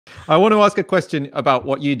I want to ask a question about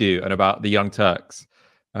what you do and about the Young Turks.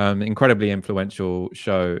 Incredibly influential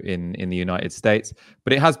show in the United States,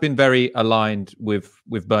 but it has been very aligned with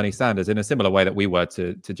Bernie Sanders in a similar way that we were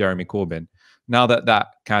to Jeremy Corbyn. Now that that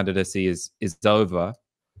candidacy is over,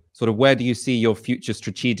 sort of where do you see your future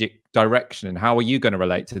strategic direction, and how are you going to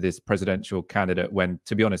relate to this presidential candidate when,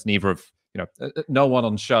 to be honest, neither of no one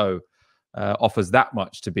on show offers that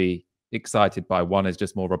much to be excited by? One is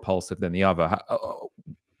just more repulsive than the other.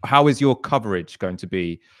 How is your coverage going to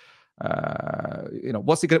be?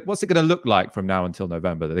 What's it going to look like from now until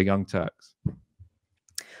November, the Young Turks?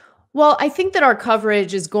 Well, I think that our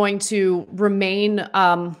coverage is going to remain,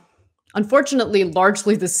 unfortunately,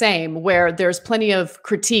 largely the same, where there's plenty of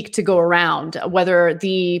critique to go around, whether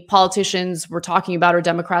the politicians we're talking about are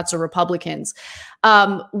Democrats or Republicans.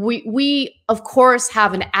 We of course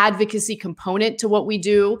have an advocacy component to what we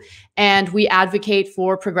do, and we advocate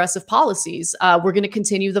for progressive policies. We're going to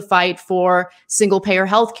continue the fight for single-payer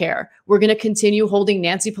healthcare. We're going to continue holding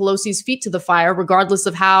Nancy Pelosi's feet to the fire, regardless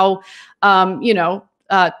of how,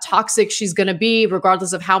 toxic she's going to be,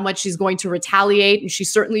 regardless of how much she's going to retaliate. And she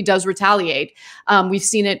certainly does retaliate. We've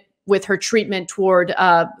seen it with her treatment toward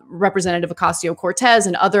Representative Ocasio-Cortez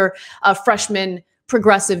and other freshman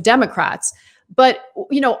progressive Democrats. But,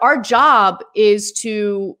 our job is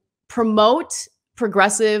to promote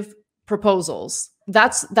progressive proposals.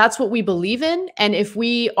 That's what we believe in. And if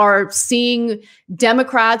we are seeing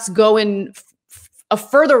Democrats go in a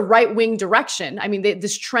further right-wing direction, I mean,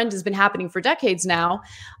 this trend has been happening for decades now,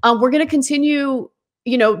 we're going to continue,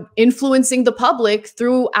 influencing the public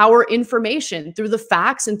through our information, through the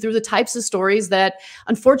facts, and through the types of stories that,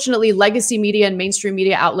 unfortunately, legacy media and mainstream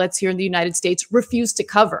media outlets here in the United States refuse to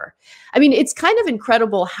cover. I mean, it's kind of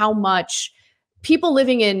incredible how much people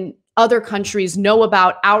living in other countries know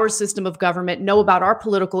about our system of government, know about our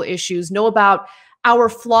political issues, know about our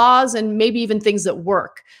flaws, and maybe even things that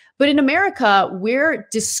work. But in America, we're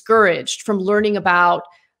discouraged from learning about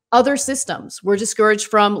other systems. We're discouraged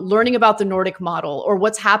from learning about the Nordic model or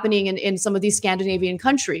what's happening in some of these Scandinavian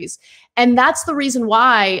countries. And that's the reason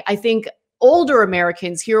why I think older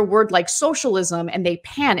Americans hear a word like socialism and they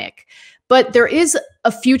panic. But there is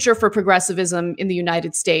a future for progressivism in the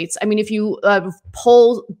United States. I mean, if you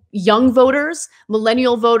poll young voters,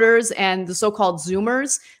 millennial voters, and the so-called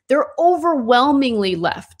Zoomers, they're overwhelmingly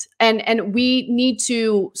left. And we need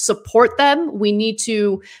to support them. We need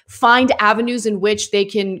to find avenues in which they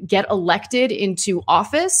can get elected into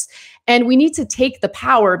office. And we need to take the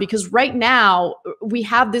power, because right now we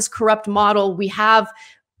have this corrupt model. We have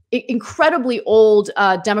incredibly old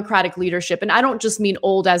Democratic leadership. And I don't just mean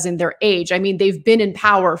old as in their age. I mean, they've been in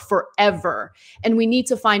power forever. And we need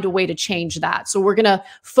to find a way to change that. So we're going to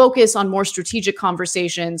focus on more strategic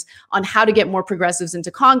conversations on how to get more progressives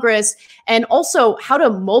into Congress, and also how to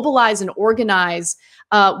mobilize and organize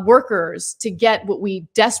workers to get what we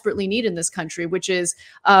desperately need in this country, which is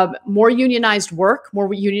more unionized work,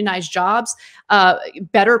 more unionized jobs,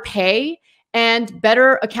 better pay, and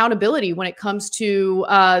better accountability when it comes to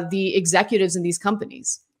the executives in these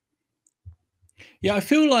companies. Yeah, I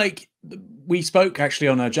feel like we spoke actually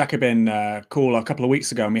on a Jacobin call a couple of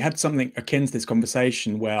weeks ago, and we had something akin to this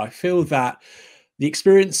conversation where I feel that the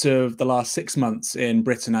experience of the last 6 months in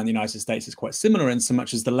Britain and the United States is quite similar, in so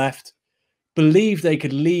much as the left believed they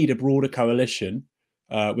could lead a broader coalition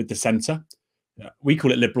with the centre. We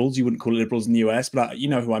call it liberals. You wouldn't call it liberals in the US, but you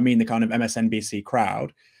know who I mean, the kind of MSNBC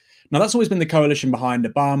crowd. Now, that's always been the coalition behind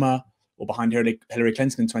Obama or behind Hillary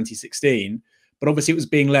Clinton in 2016, but obviously it was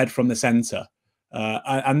being led from the centre.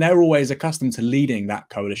 And they're always accustomed to leading that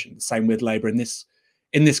coalition. Same with Labour in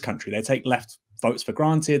this country. They take left votes for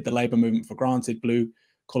granted, the Labour movement for granted,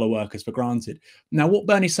 blue-collar workers for granted. Now, what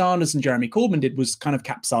Bernie Sanders and Jeremy Corbyn did was kind of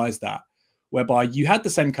capsize that, whereby you had the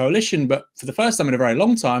same coalition, but for the first time in a very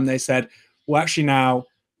long time, they said, well, actually now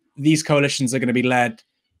these coalitions are going to be led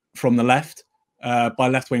from the left, by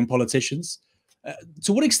left-wing politicians.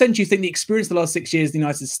 To what extent do you think the experience of the last 6 years,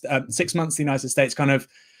 6 months, in the United States kind of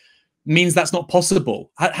means that's not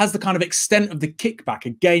possible? Has the kind of extent of the kickback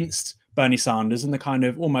against Bernie Sanders and the kind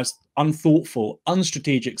of almost unthoughtful,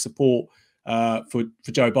 unstrategic support for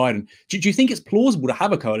Joe Biden, do you think it's plausible to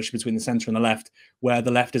have a coalition between the centre and the left where the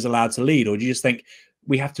left is allowed to lead? Or do you just think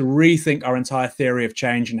we have to rethink our entire theory of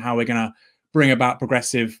change and how we're going to bring about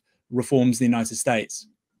progressive reforms in the United States?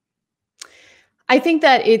 I think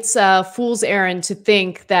that it's a fool's errand to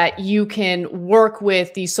think that you can work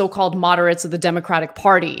with the so-called moderates of the Democratic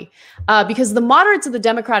Party, because the moderates of the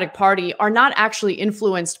Democratic Party are not actually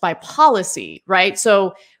influenced by policy, right?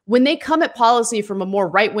 So when they come at policy from a more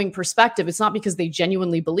right-wing perspective, it's not because they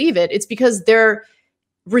genuinely believe it. It's because they're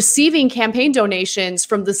receiving campaign donations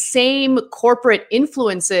from the same corporate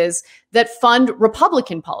influences that fund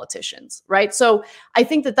Republican politicians, right? So I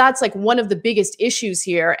think that that's like one of the biggest issues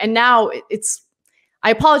here. And now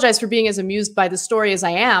I apologize for being as amused by the story as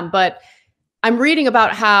I am, but I'm reading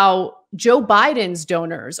about how Joe Biden's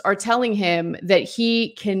donors are telling him that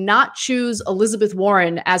he cannot choose Elizabeth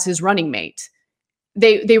Warren as his running mate.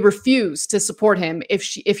 They refuse to support him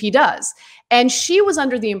if he does. And she was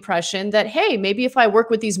under the impression that, hey, maybe if I work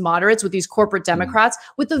with these moderates, with these corporate Democrats,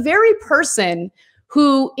 with the very person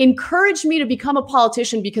who encouraged me to become a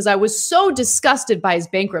politician because I was so disgusted by his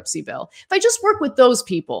bankruptcy bill, if I just work with those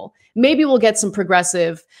people, maybe we'll get some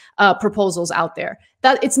progressive proposals out there.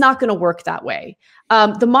 That it's not going to work that way.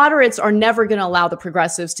 The moderates are never going to allow the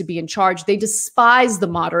progressives to be in charge. They despise the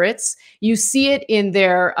moderates. You see it in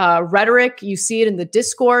their rhetoric. You see it in the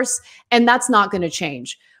discourse, and that's not going to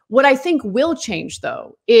change. What I think will change,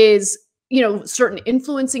 though, is certain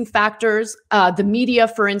influencing factors. The media,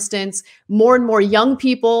 for instance, more and more young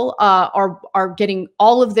people are getting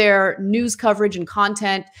all of their news coverage and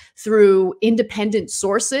content through independent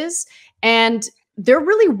sources, and there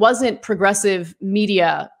really wasn't progressive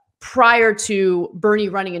media prior to Bernie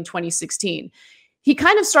running in 2016. He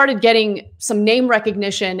kind of started getting some name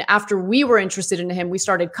recognition after we were interested in him. We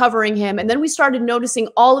started covering him, and then we started noticing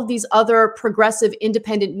all of these other progressive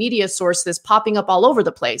independent media sources popping up all over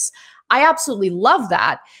the place. I absolutely love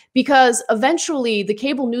that, because eventually the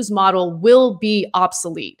cable news model will be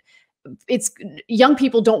obsolete. Young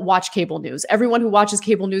people don't watch cable news. Everyone who watches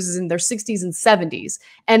cable news is in their 60s and 70s,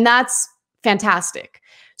 and that's fantastic.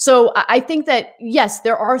 So I think that, yes,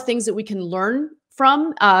 there are things that we can learn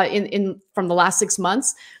from from the last 6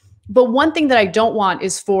 months. But one thing that I don't want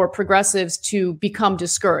is for progressives to become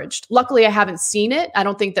discouraged. Luckily, I haven't seen it. I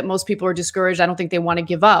don't think that most people are discouraged. I don't think they want to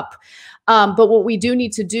give up. But what we do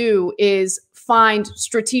need to do is find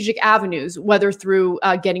strategic avenues, whether through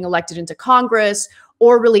getting elected into Congress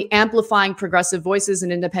or really amplifying progressive voices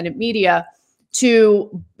in independent media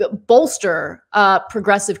to bolster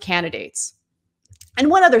progressive candidates. And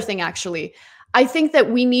one other thing, actually, I think that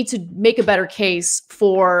we need to make a better case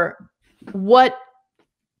for what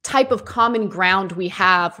type of common ground we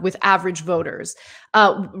have with average voters,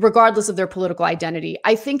 regardless of their political identity.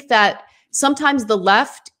 I think that sometimes the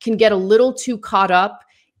left can get a little too caught up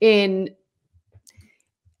in,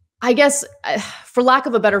 I guess, for lack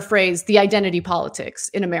of a better phrase, the identity politics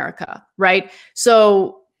in America, right?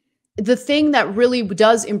 So the thing that really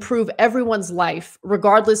does improve everyone's life,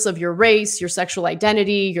 regardless of your race, your sexual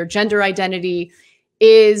identity, your gender identity,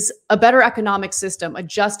 is a better economic system, a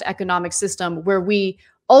just economic system where we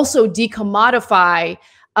also decommodify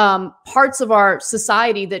parts of our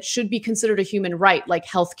society that should be considered a human right, like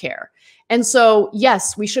healthcare. And so,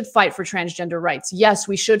 yes, we should fight for transgender rights. Yes,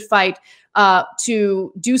 we should fight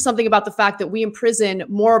to do something about the fact that we imprison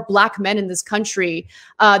more Black men in this country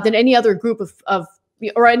than any other group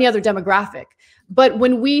or any other demographic. But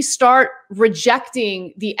when we start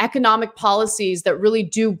rejecting the economic policies that really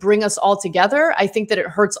do bring us all together, I think that it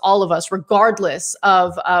hurts all of us, regardless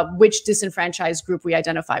of which disenfranchised group we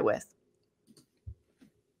identify with.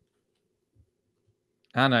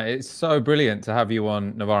 Anna, it's so brilliant to have you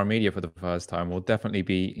on Novara Media for the first time. We'll definitely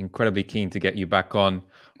be incredibly keen to get you back on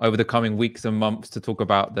over the coming weeks and months to talk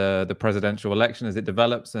about the presidential election as it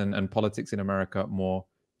develops and politics in America more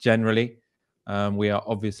generally. We are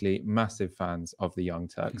obviously massive fans of the Young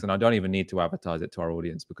Turks, and I don't even need to advertise it to our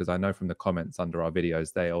audience because I know from the comments under our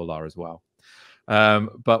videos, they all are as well.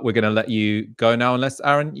 But we're going to let you go now, unless,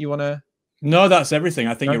 Aaron, you want to... No, that's everything.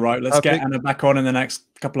 I think you're right. Let's get Anna back on in the next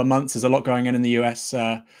couple of months. There's a lot going on in the US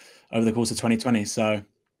over the course of 2020. So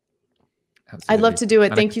Absolutely. I'd love to do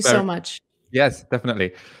it. Thank you so much. Yes,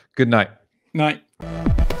 definitely. Good night. Night.